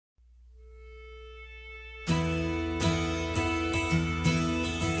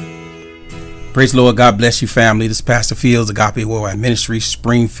Praise the Lord. God bless you, family. This is Pastor Fields, Agape Worldwide Ministries,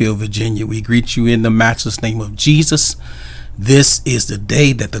 Springfield, Virginia. We greet you in the matchless name of Jesus. This is the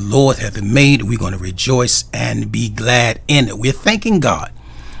day that the Lord hath made. We're going to rejoice and be glad in it. We're thanking God,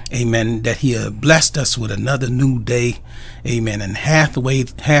 amen, that he blessed us with another new day, amen. And halfway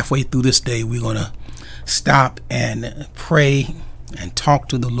through this day, we're going to stop and pray and talk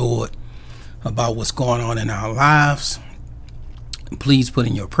to the Lord about what's going on in our lives. Please put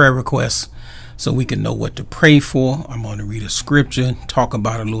in your prayer requests so we can know what to pray for. I'm going to read a scripture, talk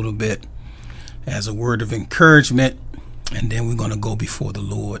about it a little bit as a word of encouragement, and then we're going to go before the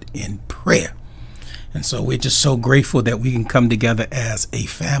Lord in prayer. And so we're just so grateful that we can come together as a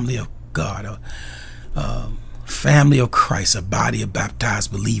family of God, a family of Christ, a body of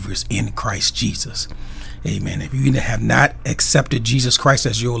baptized believers in Christ Jesus. Amen. If you have not accepted Jesus Christ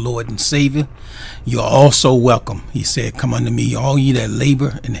as your Lord and Savior, you're also welcome. He said, "Come unto me, all ye that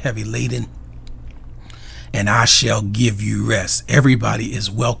labor and heavy laden, and I shall give you rest." Everybody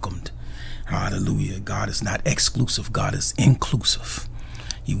is welcomed. Hallelujah. God is not exclusive. God is inclusive.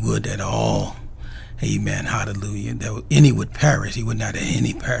 He would that all, amen, hallelujah, that any would perish. He would not that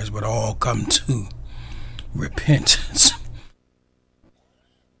any perish, but all come to repentance.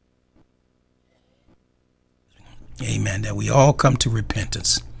 Amen. That we all come to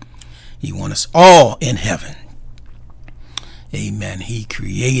repentance. He wants us all in heaven. Amen. He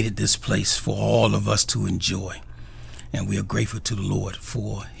created this place for all of us to enjoy. And we are grateful to the Lord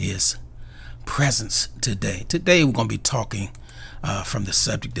for his presence today. Today we're going to be talking from the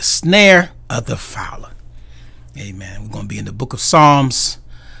subject, the snare of the fowler. Amen. We're going to be in the book of Psalms,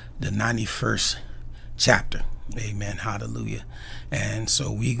 the 91st chapter. Amen. Hallelujah. And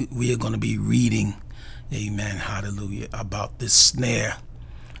so we are going to be reading, amen, hallelujah, about this snare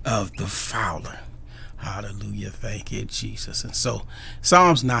of the fowler. Hallelujah. Thank you, Jesus. And so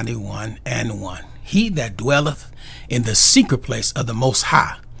Psalms 91:1. He that dwelleth in the secret place of the Most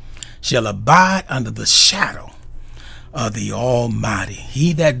High shall abide under the shadow of the Almighty.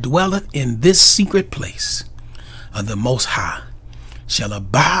 He that dwelleth in this secret place of the Most High shall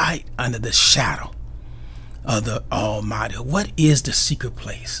abide under the shadow of the Almighty. What is the secret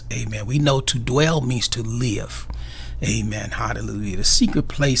place? Amen. We know to dwell means to live. Amen. Hallelujah. The secret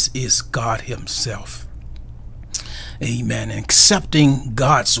place is God himself. Amen. Accepting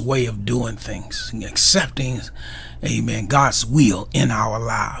God's way of doing things, accepting, amen, God's will in our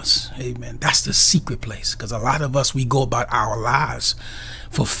lives. Amen. That's the secret place, because a lot of us, we go about our lives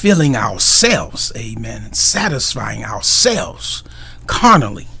fulfilling ourselves, amen, and satisfying ourselves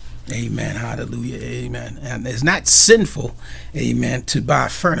carnally. Amen. Hallelujah. Amen. And it's not sinful, amen, to buy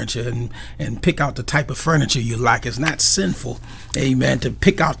furniture and pick out the type of furniture you like. It's not sinful, amen, to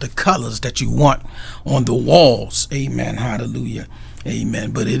pick out the colors that you want on the walls. Amen. Hallelujah.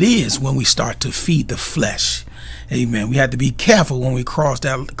 Amen. But it is when we start to feed the flesh. Amen. We have to be careful when we cross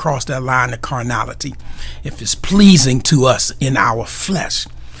that line of carnality, if it's pleasing to us in our flesh.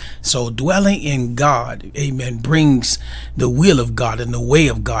 So dwelling in God, amen, brings the will of God and the way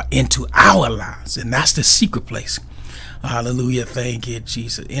of God into our lives. And that's the secret place. Hallelujah. Thank you,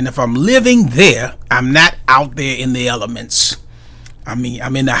 Jesus. And if I'm living there, I'm not out there in the elements. I mean,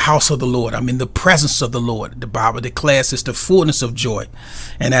 I'm in the house of the Lord. I'm in the presence of the Lord. The Bible declares it's the fullness of joy,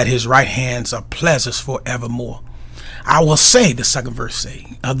 and at his right hands are pleasures forevermore. I will say, the second verse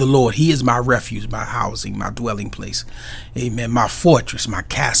say, of the Lord, he is my refuge, my housing, my dwelling place. Amen. My fortress, my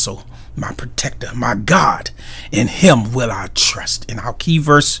castle, my protector, my God. In him will I trust. And our key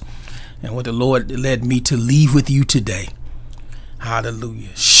verse, and what the Lord led me to leave with you today.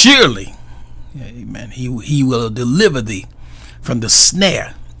 Hallelujah. Surely, amen, he will deliver thee from the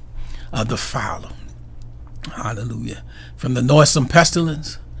snare of the fowler. Hallelujah. From the noisome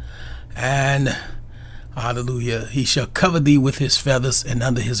pestilence, and hallelujah, he shall cover thee with his feathers, and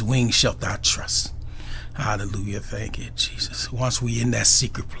under his wings shalt thou trust. Hallelujah. Thank you, Jesus. Once we in that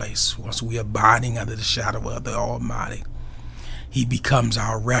secret place, once we abiding under the shadow of the Almighty, he becomes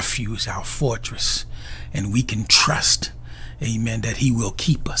our refuge, our fortress, and we can trust, amen, that he will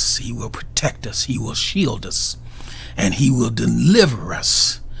keep us, he will protect us, he will shield us, and he will deliver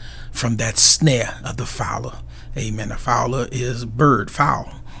us from that snare of the fowler. Amen. The fowler is bird,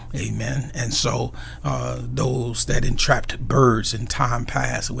 fowl. Amen. And so those that entrapped birds in time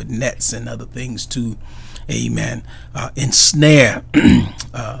past with nets and other things to, amen, ensnare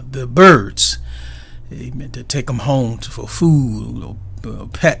the birds, amen, to take them home for food or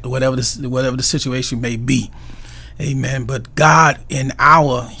pet, whatever the situation may be. Amen. But God in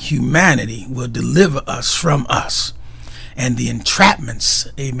our humanity will deliver us from us and the entrapments,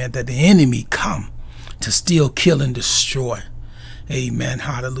 amen, that the enemy come to steal, kill, and destroy. Amen.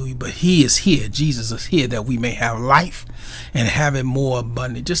 Hallelujah. But he is here. Jesus is here that we may have life and have it more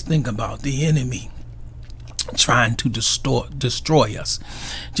abundant. Just think about the enemy trying to destroy us.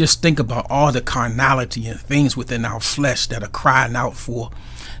 Just think about all the carnality and things within our flesh that are crying out for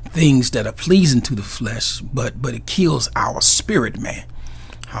things that are pleasing to the flesh, but it kills our spirit, man.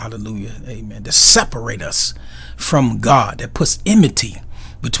 Hallelujah. Amen. To separate us from God, that puts enmity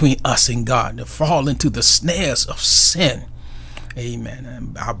between us and God, to fall into the snares of sin. Amen.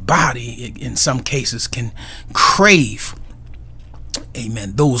 And our body, in some cases, can crave,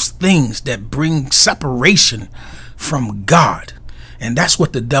 amen, those things that bring separation from God. And that's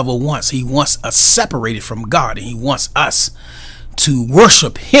what the devil wants. He wants us separated from God, and he wants us to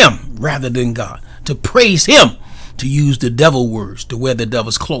worship him rather than God, to praise him, to use the devil words, to wear the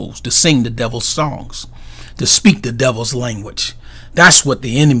devil's clothes, to sing the devil's songs, to speak the devil's language. That's what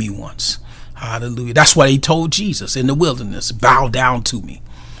the enemy wants. Hallelujah. That's why he told Jesus in the wilderness, bow down to me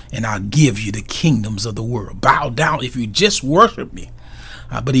and I'll give you the kingdoms of the world. Bow down if you just worship me.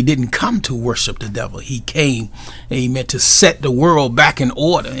 But he didn't come to worship the devil. He came, amen, to set the world back in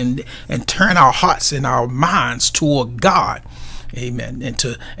order and turn our hearts and our minds toward God. Amen.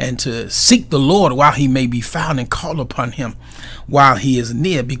 And to seek the Lord while he may be found, and call upon him while he is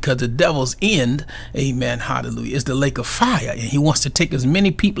near, because the devil's end, amen, hallelujah, is the lake of fire. And he wants to take as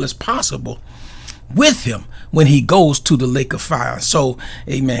many people as possible with him when he goes to the lake of fire. So,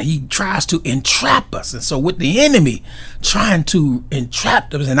 amen, he tries to entrap us. And so with the enemy trying to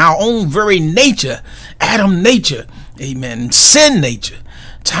entrap us in our own very nature, Adam nature, amen, sin nature,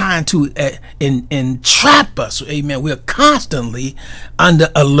 trying to entrap us, amen, we're constantly under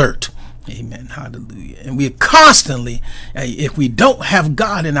alert. Amen. Hallelujah. And we're constantly, if we don't have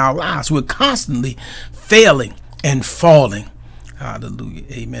God in our lives, we're constantly failing and falling. Hallelujah.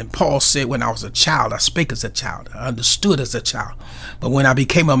 Amen. Paul said, when I was a child, I spake as a child, I understood as a child. But when I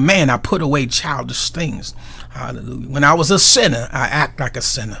became a man, I put away childish things. Hallelujah. When I was a sinner, I act like a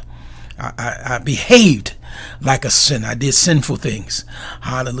sinner. I behaved like a sinner. I did sinful things.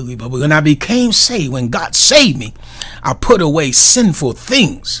 Hallelujah. But when I became saved, when God saved me, I put away sinful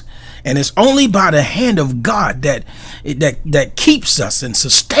things. And it's only by the hand of God that keeps us and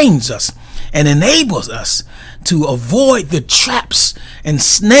sustains us and enables us to avoid the traps and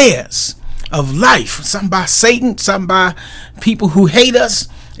snares of life. Some by Satan, some by people who hate us.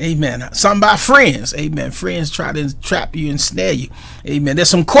 Amen. Some by friends. Amen. Friends try to trap you and snare you. Amen. There's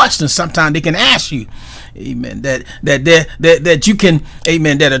some questions sometimes they can ask you. Amen. That you can,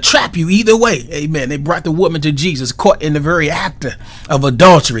 amen, that'll trap you either way. Amen. They brought the woman to Jesus, caught in the very act of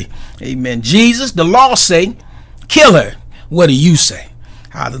adultery. Amen. Jesus, the law say, kill her. What do you say?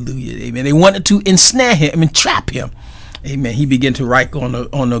 Hallelujah. Amen. They wanted to ensnare him and trap him. Amen. He began to write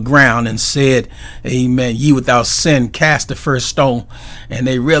on the ground and said, amen, ye without sin cast the first stone. And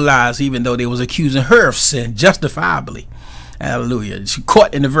they realized, even though they was accusing her of sin justifiably, hallelujah, she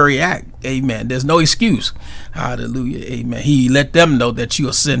caught in the very act. Amen. There's no excuse. Hallelujah. Amen. He let them know that you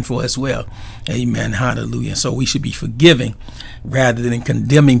are sinful as well. Amen. Hallelujah. So we should be forgiving rather than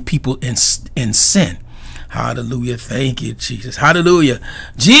condemning people in sin. Hallelujah. Thank you, Jesus. Hallelujah.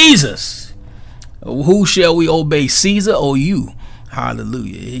 Jesus. Who shall we obey, Caesar or you?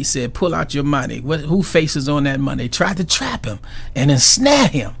 Hallelujah. He said, pull out your money. Who faces on that money? They tried to trap him and ensnare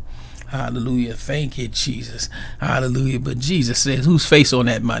him. Hallelujah. Thank you, Jesus. Hallelujah. But Jesus says, who's face on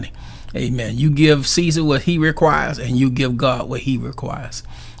that money? Amen. You give Caesar what he requires, and you give God what he requires.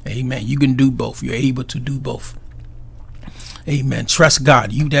 Amen. You can do both. You're able to do both. Amen. Trust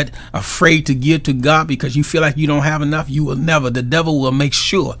God. You that afraid to give to God because you feel like you don't have enough, you will never. The devil will make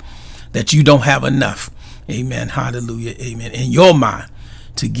sure that you don't have enough. Amen. Hallelujah. Amen. In your mind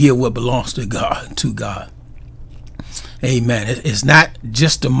to give what belongs to God. Amen. It's not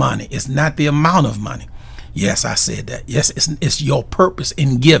just the money. It's not the amount of money. Yes, I said that. Yes, it's your purpose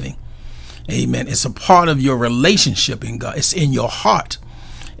in giving. Amen. It's a part of your relationship in God. It's in your heart,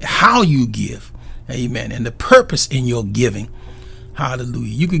 how you give. Amen. And the purpose in your giving.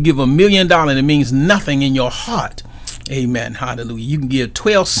 Hallelujah. You could give $1 million and it means nothing in your heart. Amen. Hallelujah. You can give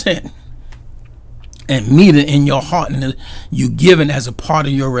 12 cents and meet it in your heart, and you giving as a part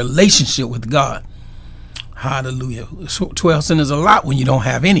of your relationship with God. Hallelujah. So 12 cents is a lot when you don't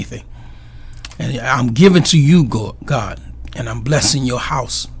have anything. And I'm giving to you, God, and I'm blessing your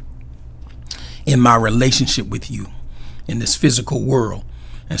house in my relationship with you in this physical world.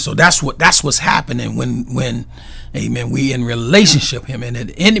 And so that's what's happening when amen, we in relationship with him, and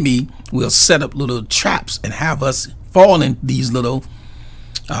the enemy will set up little traps and have us fall in these little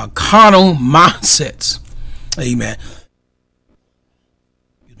carnal mindsets. Amen.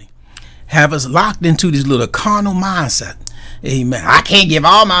 have us locked into this little carnal mindset. Amen. I can't give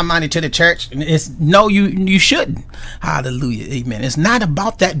all my money to the church. No, you shouldn't. Hallelujah. Amen. It's not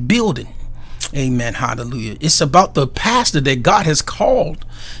about that building. Amen. Hallelujah. It's about the pastor that God has called,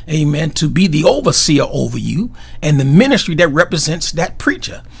 amen, to be the overseer over you, and the ministry that represents that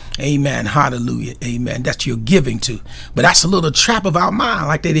preacher. Amen. Hallelujah. Amen. That you're giving to. But that's a little trap of our mind,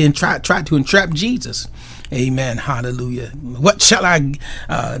 like they didn't try to entrap Jesus. Amen. Hallelujah. What shall I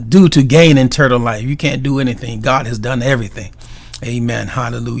do to gain eternal life? You can't do anything. God has done everything. Amen.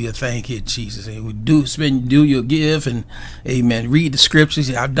 Hallelujah. Thank you, Jesus. And do your give, and amen. Read the scriptures.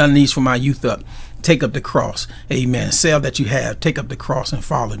 I've done these for my youth up. Take up the cross. Amen. Sell that you have. Take up the cross and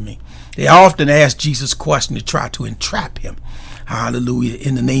follow me. They often ask Jesus questions to try to entrap him. Hallelujah.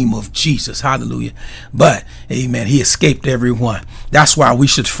 In the name of Jesus. Hallelujah. But amen. He escaped everyone. That's why we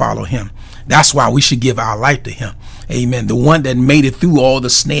should follow him. That's why we should give our life to him. Amen. The one that made it through all the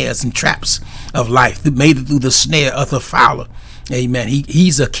snares and traps of life, that made it through the snare of the fowler. Amen.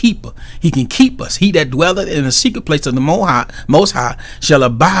 He's a keeper. He can keep us. He that dwelleth in the secret place of the Most High shall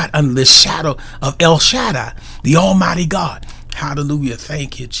abide under the shadow of El Shaddai, the Almighty God. Hallelujah.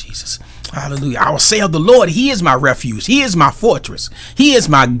 Thank you, Jesus. Hallelujah. I will say of the Lord, he is my refuge. He is my fortress. He is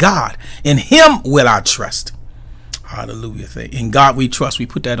my God. In him will I trust. Hallelujah. In God we trust. We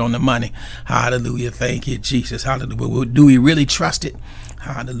put that on the money. Hallelujah. Thank you, Jesus. Hallelujah. Do we really trust it?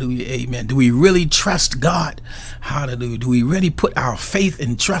 Hallelujah. Amen. Do we really trust God? Hallelujah. Do we really put our faith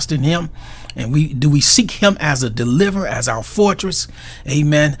and trust in him? And do we seek him as a deliverer, as our fortress?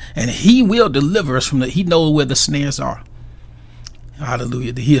 Amen. And he will deliver us from he knows where the snares are.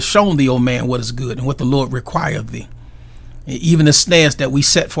 Hallelujah. He has shown thee, O man, what is good and what the Lord require of thee. Even the snares that we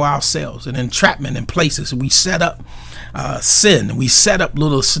set for ourselves, and entrapment in places we set up sin. We set up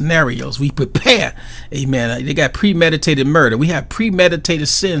little scenarios. We prepare. Amen. They got premeditated murder. We have premeditated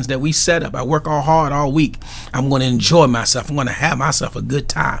sins that we set up. I work all hard all week. I'm going to enjoy myself. I'm going to have myself a good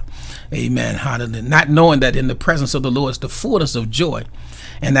time. Amen. Hallelujah. Not knowing that in the presence of the Lord is the fullness of joy,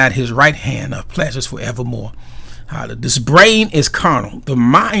 and at his right hand are pleasures forevermore. Hallelujah. This brain is carnal. The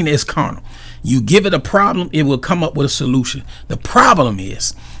mind is carnal. You give it a problem, it will come up with a solution. The problem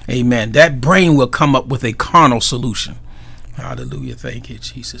is, amen, that brain will come up with a carnal solution. Hallelujah. Thank you,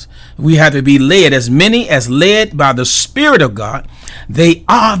 Jesus. We have to be led. As many as led by the Spirit of God, they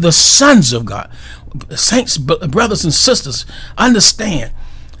are the sons of God. Saints, brothers and sisters, understand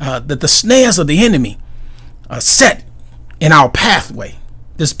that the snares of the enemy are set in our pathway,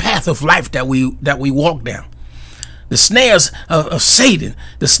 this path of life that we walk down. The snares of Satan,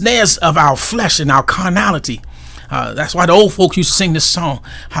 the snares of our flesh and our carnality. That's why the old folks used to sing this song.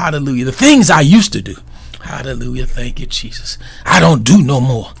 Hallelujah. The things I used to do. Hallelujah. Thank you, Jesus. I don't do no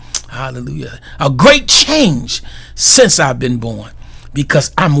more. Hallelujah. A great change since I've been born,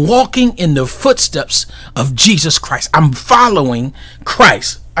 because I'm walking in the footsteps of Jesus Christ. I'm following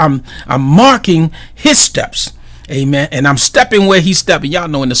Christ. I'm marking his steps. Amen. And I'm stepping where he's stepping. Y'all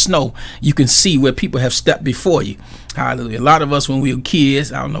know in the snow, you can see where people have stepped before you. Hallelujah. A lot of us, when we were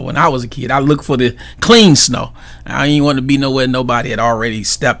kids, I don't know, when I was a kid, I looked for the clean snow. I didn't want to be nowhere nobody had already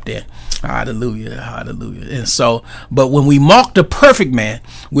stepped in. Hallelujah. Hallelujah. And so, but when we mark the perfect man,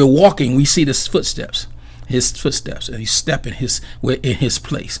 we're walking, we see his footsteps, and he's stepping in his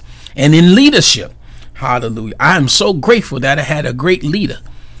place. And in leadership, hallelujah, I am so grateful that I had a great leader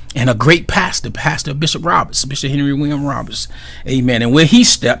and a great pastor, Bishop Henry William Roberts. Amen. And where he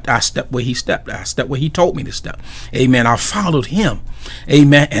stepped, I stepped where he stepped. I stepped where he told me to step. Amen. I followed him.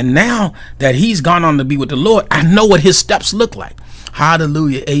 Amen. And now that he's gone on to be with the Lord, I know what his steps look like.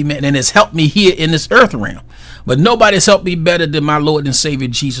 Hallelujah. Amen. And it's helped me here in this earth realm. But nobody's helped me better than my Lord and Savior,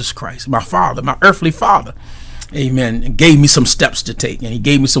 Jesus Christ, my Father, my earthly Father. Amen. And gave me some steps to take, and he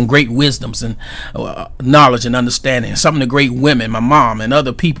gave me some great wisdoms and knowledge and understanding. Some of the great women, my mom and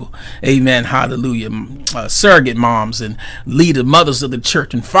other people. Amen. Hallelujah. Surrogate moms and mothers of the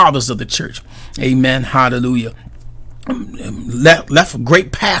church and fathers of the church. Amen. Hallelujah. Left a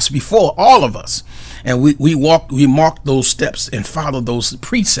great past before all of us. And we mark those steps and follow those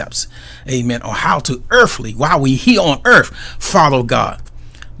precepts. Amen. On how to while we here on earth, follow God.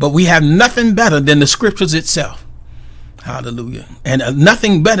 But we have nothing better than the scriptures itself. Hallelujah. And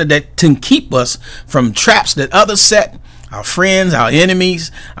nothing better that can keep us from traps that others set, our friends, our enemies.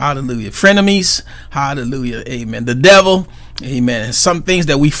 Hallelujah. Frenemies. Hallelujah. Amen. The devil. Amen. And some things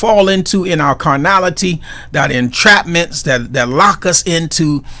that we fall into in our carnality, that entrapments that lock us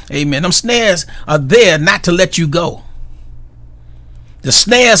into. Amen. Them snares are there not to let you go. The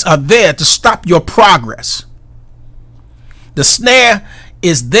snares are there to stop your progress. The snare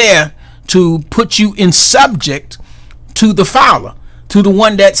is there to put you in subject to the fowler, to the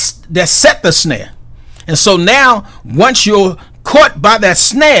one that set the snare. And so now, once you're caught by that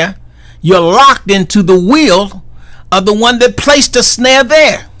snare, you're locked into the will of the one that placed the snare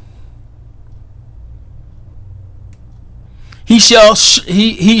there. He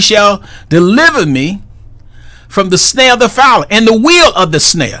shall deliver me from the snare of the fowler and the will of the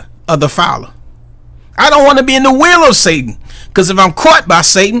snare of the fowler. I don't want to be in the will of Satan, because if I'm caught by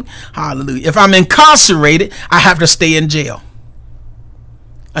Satan, hallelujah, if I'm incarcerated, I have to stay in jail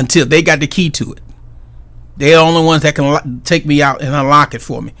until they got the key to it. They're the only ones that can take me out and unlock it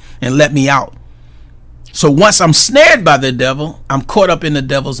for me and let me out. So once I'm snared by the devil, I'm caught up in the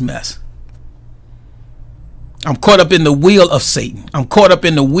devil's mess. I'm caught up in the wheel of Satan. I'm caught up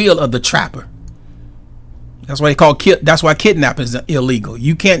in the wheel of the trapper. That's why that's why kidnapping is illegal.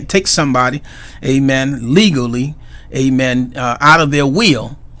 You can't take somebody, amen, legally, amen, out of their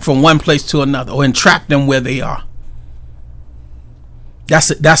will from one place to another, or entrap them where they are.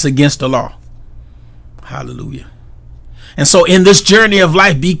 That's against the law. Hallelujah. And so in this journey of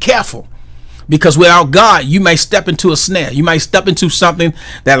life, be careful, because without God, you may step into a snare. You might step into something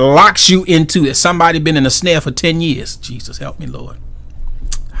that locks you into it. Somebody been in a snare for 10 years. Jesus, help me, Lord.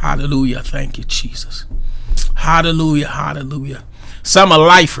 Hallelujah. Thank you, Jesus. Hallelujah. Hallelujah. Some are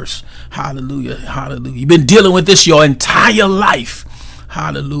lifers. Hallelujah. Hallelujah. You've been dealing with this your entire life.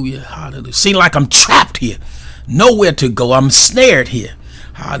 Hallelujah. Hallelujah. Seem like I'm trapped here. Nowhere to go. I'm snared here.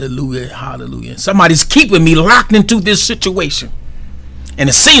 Hallelujah. Hallelujah. Somebody's keeping me locked into this situation. And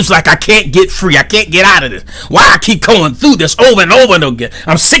it seems like I can't get free. I can't get out of this. Why I keep going through this over and over and again?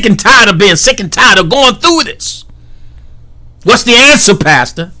 I'm sick and tired of being sick and tired of going through this. What's the answer,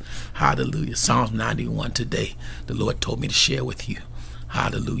 Pastor? Hallelujah. Psalms 91 today, the Lord told me to share with you.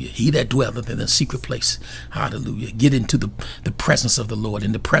 Hallelujah. He that dwelleth in the secret place. Hallelujah. Get into the presence of the Lord.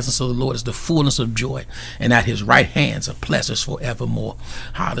 In the presence of the Lord is the fullness of joy, and at his right hands are pleasures forevermore.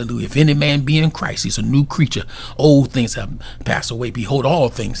 Hallelujah. If any man be in Christ, he's a new creature. Old things have passed away. Behold, all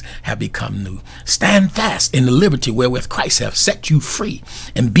things have become new. Stand fast in the liberty wherewith Christ hath set you free,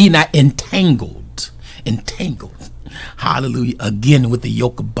 and be not entangled. Hallelujah. Again with the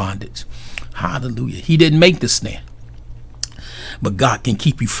yoke of bondage. Hallelujah. He didn't make the snare, but God can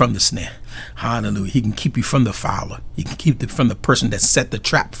keep you from the snare. Hallelujah. He can keep you from the fowler. He can keep you from the person that set the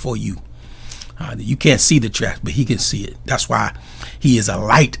trap for you. You can't see the trap, but he can see it. That's why he is a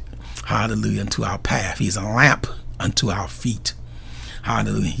light, hallelujah, unto our path. He's a lamp unto our feet.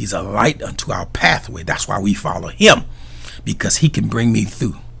 Hallelujah. He's a light unto our pathway. That's why we follow him, because he can bring me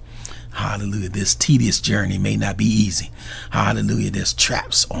through. Hallelujah. This tedious journey may not be easy. Hallelujah. There's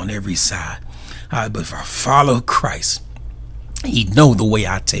traps on every side. But if I follow Christ, he know the way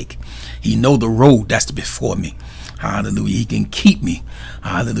I take. He know the road that's before me. Hallelujah. He can keep me.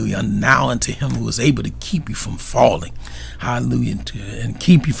 Hallelujah. Now unto him who is able to keep you from falling. Hallelujah. And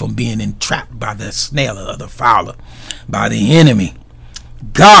keep you from being entrapped by the snare of the fowler, by the enemy.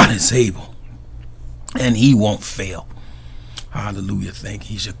 God is able, and he won't fail. Hallelujah. Thank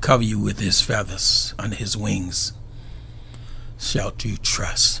you. He shall cover you with his feathers. Under his wings shalt you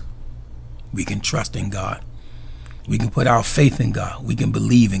trust. We can trust in God. We can put our faith in God. We can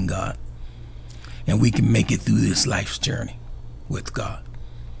believe in God. And we can make it through this life's journey with God.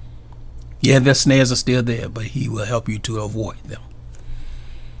 Yeah, the snares are still there, but he will help you to avoid them.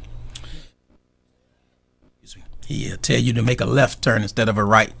 He'll tell you to make a left turn instead of a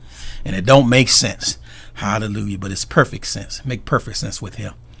right. And it don't make sense. Hallelujah. But it's perfect sense. Make perfect sense with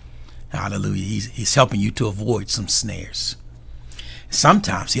him. Hallelujah. He's helping you to avoid some snares.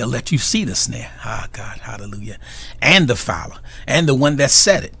 Sometimes he'll let you see the snare. Ah, God. Hallelujah. And the fowler. And the one that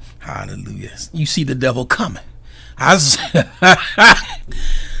set it. Hallelujah. You see the devil coming. I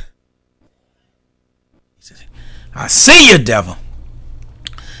see you, devil.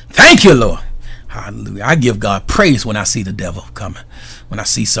 Thank you, Lord. Hallelujah. I give God praise when I see the devil coming. When I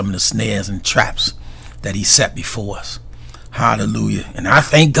see some of the snares and traps that he set before us. Hallelujah. And I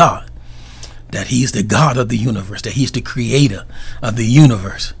thank God that he's the God of the universe, that he's the creator of the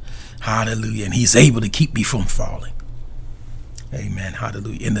universe. Hallelujah. And he's able to keep me from falling. Amen.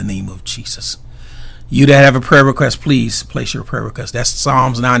 Hallelujah. In the name of Jesus. You that have a prayer request, please place your prayer request. That's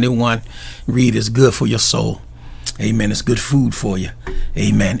Psalms 91. Read. It's good for your soul. Amen. It's good food for you.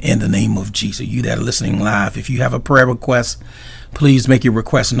 Amen. In the name of Jesus. You that are listening live, if you have a prayer request, please make your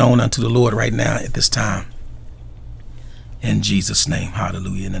request known unto the Lord right now at this time. In Jesus' name.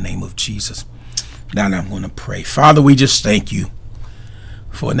 Hallelujah. In the name of Jesus. Now I'm going to pray. Father, we just thank you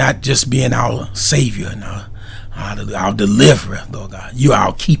for not just being our Savior and our deliverer, Lord God. You are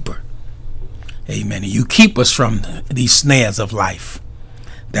our keeper. Amen. And you keep us from these snares of life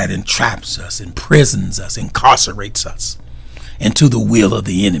that entraps us, imprisons us, incarcerates us. into the will of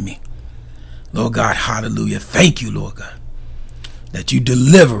the enemy. Lord God, hallelujah. Thank you, Lord God, that you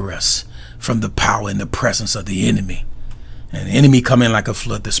deliver us from the power and the presence of the enemy. And the enemy come in like a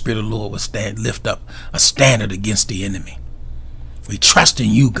flood, the Spirit of the Lord will lift up a standard against the enemy. We trust in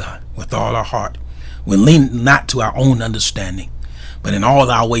you, God, with all our heart. We lean not to our own understanding, but in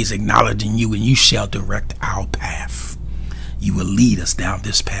all our ways acknowledging you, and you shall direct our path. You will lead us down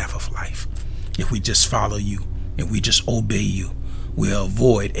this path of life. If we just follow you, if we just obey you, we'll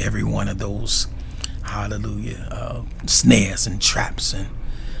avoid every one of those, hallelujah, snares and traps and,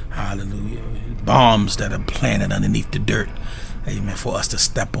 hallelujah, bombs that are planted underneath the dirt, amen, for us to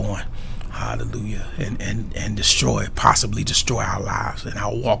step on, hallelujah, and destroy, possibly destroy our lives and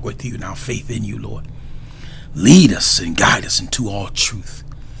our walk with you and our faith in you, Lord. Lead us and guide us into all truth.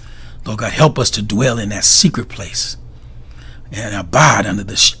 Lord God, help us to dwell in that secret place and abide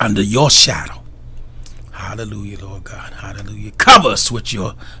under your shadow. Hallelujah, Lord God. Hallelujah. Cover us with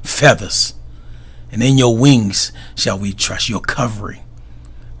your feathers, and in your wings shall we trust, your covering.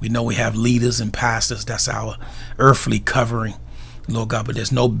 We know we have leaders and pastors. That's our earthly covering, Lord God, but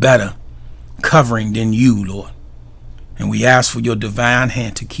there's no better covering than you, Lord. And we ask for your divine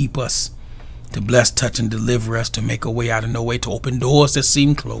hand to keep us, to bless, touch, and deliver us, to make a way out of no way, to open doors that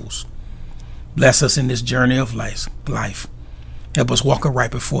seem closed. Bless us in this journey of life. Help us walk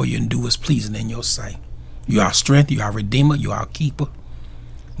upright before you and do what's pleasing in your sight. You are our strength, you are our redeemer, you are our keeper.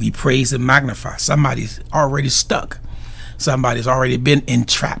 We praise and magnify. Somebody's already stuck. Somebody's already been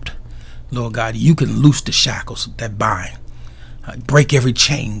entrapped. Lord God, you can loose the shackles that bind. Break every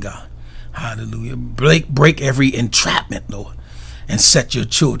chain, God. Hallelujah. Break every entrapment, Lord, and set your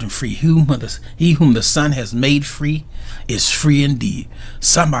children free. He whom the Son has made free is free indeed.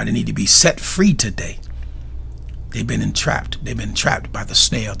 Somebody need to be set free today. They've been entrapped. They've been trapped by the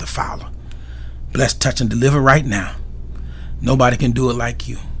snare of the fowler. Bless, touch, and deliver right now. Nobody can do it like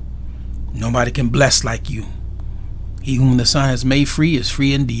you. Nobody can bless like you. He whom the Son has made free is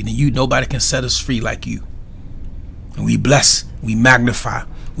free indeed. And nobody can set us free like you. And we bless, we magnify,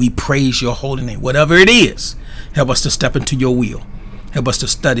 we praise your holy name. Whatever it is, help us to step into your will. Help us to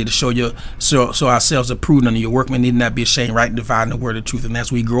study, to show ourselves approved unto your workmen, need not be ashamed, right, and dividing the word of truth. And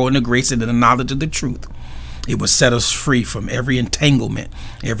as we grow in the grace and in the knowledge of the truth, it will set us free from every entanglement,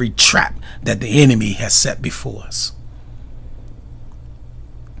 every trap that the enemy has set before us.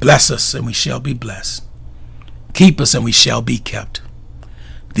 Bless us and we shall be blessed. Keep us and we shall be kept.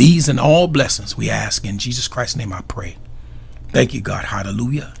 These and all blessings we ask in Jesus Christ's name I pray. Thank you, God.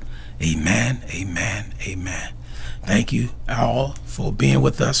 Hallelujah. Amen. Amen. Amen. Thank you all for being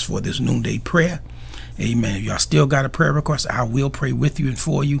with us for this noonday prayer. Amen. If y'all still got a prayer request, I will pray with you and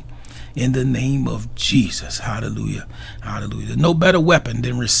for you in the name of Jesus. Hallelujah. Hallelujah. There's no better weapon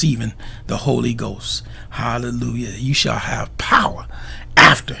than receiving the Holy Ghost. Hallelujah. You shall have power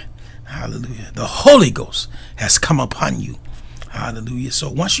after, hallelujah, the Holy Ghost has come upon you. Hallelujah. So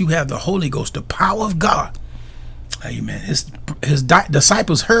once you have the Holy Ghost, the power of God, amen, his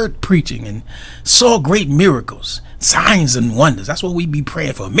disciples heard preaching and saw great miracles, signs and wonders. That's what we be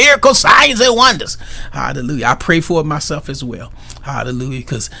praying for. Miracles, signs and wonders. Hallelujah. I pray for it myself as well. Hallelujah.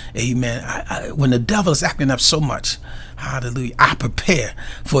 Because, amen, when the devil is acting up so much, hallelujah, I prepare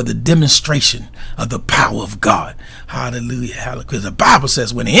for the demonstration of the power of God. Hallelujah. Hallelujah. Because the Bible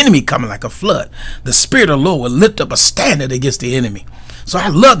says when the enemy coming like a flood, the Spirit of the Lord will lift up a standard against the enemy. So I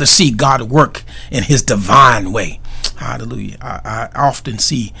love to see God work in his divine way. Hallelujah. I often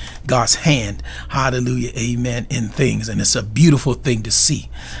see God's hand, hallelujah, amen, in things, and it's a beautiful thing to see.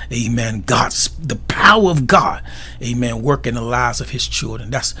 Amen. The power of God, amen, work in the lives of his children.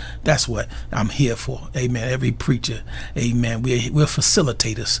 That's what I'm here for. Amen. Every preacher, amen, we're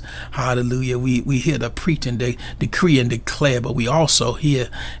facilitators. Hallelujah. We hear the preaching, they decree and declare, but we also hear,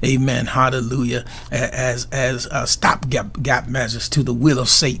 amen, hallelujah, as stopgap measures to the will of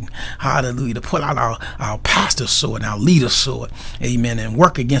Satan. Hallelujah. To pull out our pastor's sword, our leader's sword, amen, and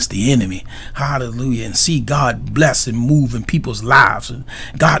work against the enemy. Hallelujah. And see God bless and move in people's lives, and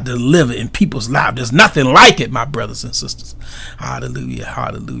God deliver in people's lives. There's nothing like it, my brothers and sisters. Hallelujah.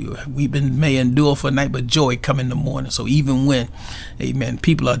 Hallelujah. Weeping may endure for a night, but joy come in the morning. So even when, amen,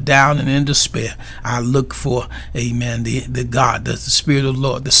 people are down and in despair, I look for, amen, the God, the Spirit of the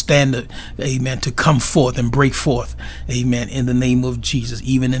Lord, the standard, amen, to come forth and break forth, amen, in the name of Jesus,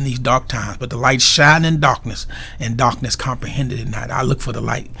 even in these dark times. But the light shine in darkness, and darkness comprehended at night. I look for the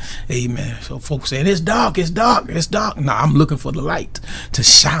light. Amen. So folks saying it's dark, it's dark, it's dark. No, I'm looking for the light to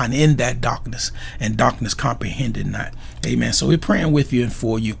shine in that darkness, and darkness comprehended not. Amen. So we're praying with you and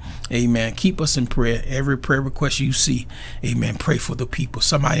for you. Amen. Keep us in prayer. Every prayer request you see, amen, pray for the people.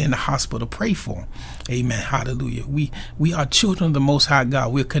 Somebody in the hospital, pray for them. Amen. Hallelujah. We are children of the Most High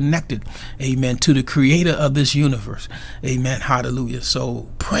God. We're connected, amen, to the creator of this universe. Amen. Hallelujah. So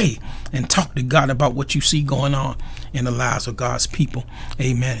pray and talk to God about what you see going on in the lives of God's people.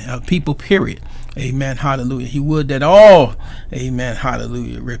 Amen. People, period. Amen. Hallelujah. He would that all, amen,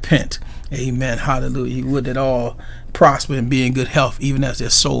 hallelujah, repent. Amen. Hallelujah. He would that all prosper and be in good health, even as their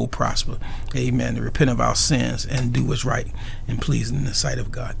soul prosper. Amen. To repent of our sins and do what's right and pleasing in the sight of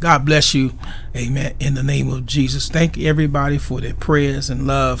God. God bless you. Amen. In the name of Jesus. Thank everybody for their prayers and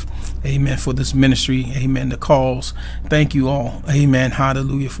love. Amen. For this ministry. Amen. The calls. Thank you all. Amen.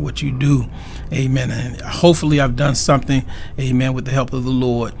 Hallelujah. For what you do. Amen. And hopefully I've done something. Amen. With the help of the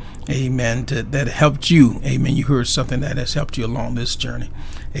Lord. Amen. That helped you. Amen. You heard something that has helped you along this journey.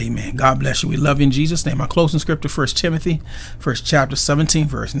 Amen. God bless you. We love you in Jesus' name. Our closing scripture, 1 Timothy, 1st chapter, 17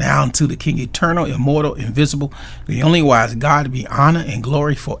 verse. Now unto the King, eternal, immortal, invisible, the only wise God, be honor and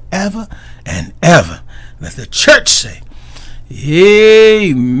glory forever and ever. Let the church say,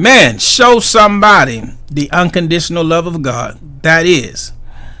 amen. Show somebody the unconditional love of God. That is,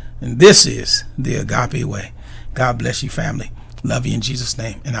 and this is the Agape way. God bless you, family. Love you in Jesus'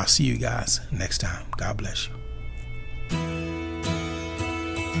 name. And I'll see you guys next time. God bless you.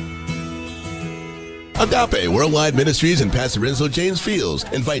 Agape Worldwide Ministries and Pastor Renzo James Fields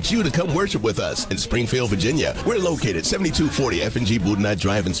invites you to come worship with us in Springfield, Virginia. We're located 7240 F&G Boudinot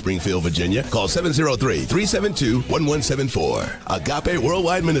Drive in Springfield, Virginia. Call 703-372-1174. Agape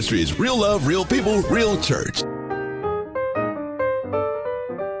Worldwide Ministries. Real love, real people, real church.